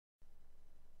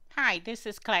Hi, this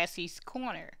is Classy's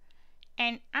Corner,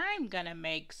 and I'm gonna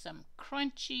make some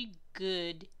crunchy,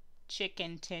 good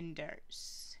chicken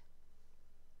tenders.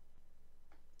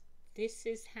 This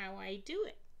is how I do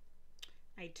it.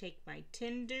 I take my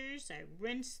tenders, I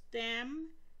rinse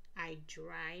them, I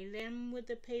dry them with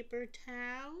a paper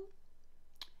towel,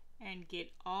 and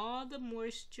get all the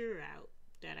moisture out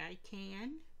that I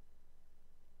can.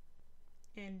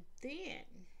 And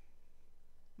then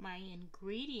my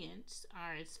ingredients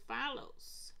are as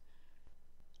follows: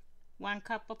 1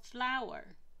 cup of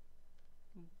flour,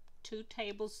 2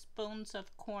 tablespoons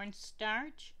of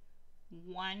cornstarch,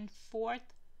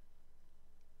 1/4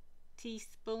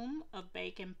 teaspoon of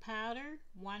baking powder,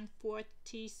 1/4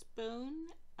 teaspoon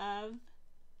of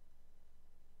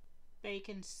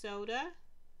baking soda,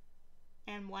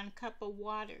 and 1 cup of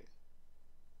water.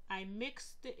 I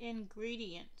mix the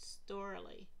ingredients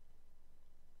thoroughly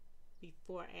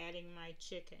before adding my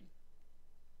chicken.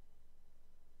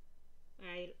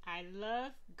 I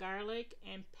love garlic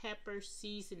and pepper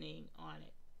seasoning on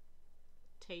it.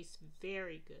 Tastes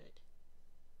very good.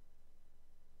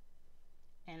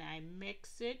 And I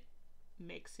mix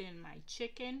in my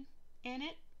chicken in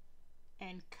it,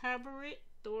 and cover it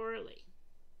thoroughly.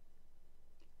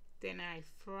 Then I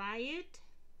fry it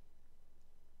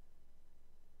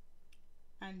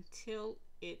until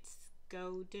it's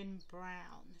golden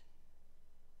brown.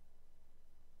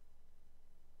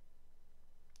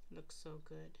 Looks so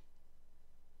good.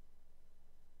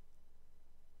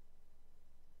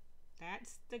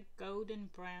 That's the golden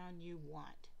brown you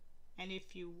want. And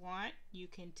if you want, you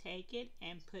can take it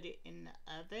and put it in the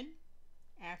oven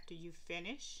after you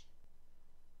finish,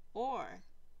 or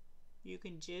you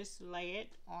can just lay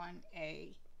it on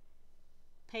a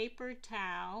paper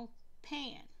towel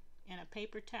pan,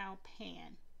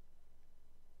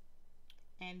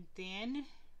 and then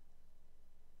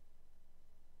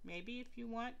maybe if you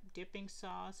want dipping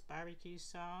sauce, barbecue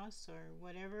sauce, or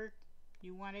whatever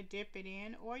you want to dip it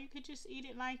in, or you could just eat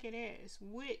it like it is,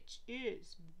 which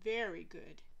is very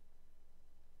good.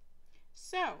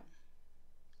 So,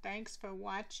 thanks for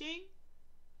watching,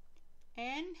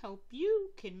 and hope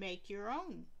you can make your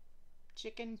own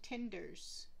chicken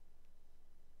tenders.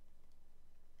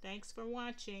 Thanks for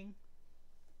watching.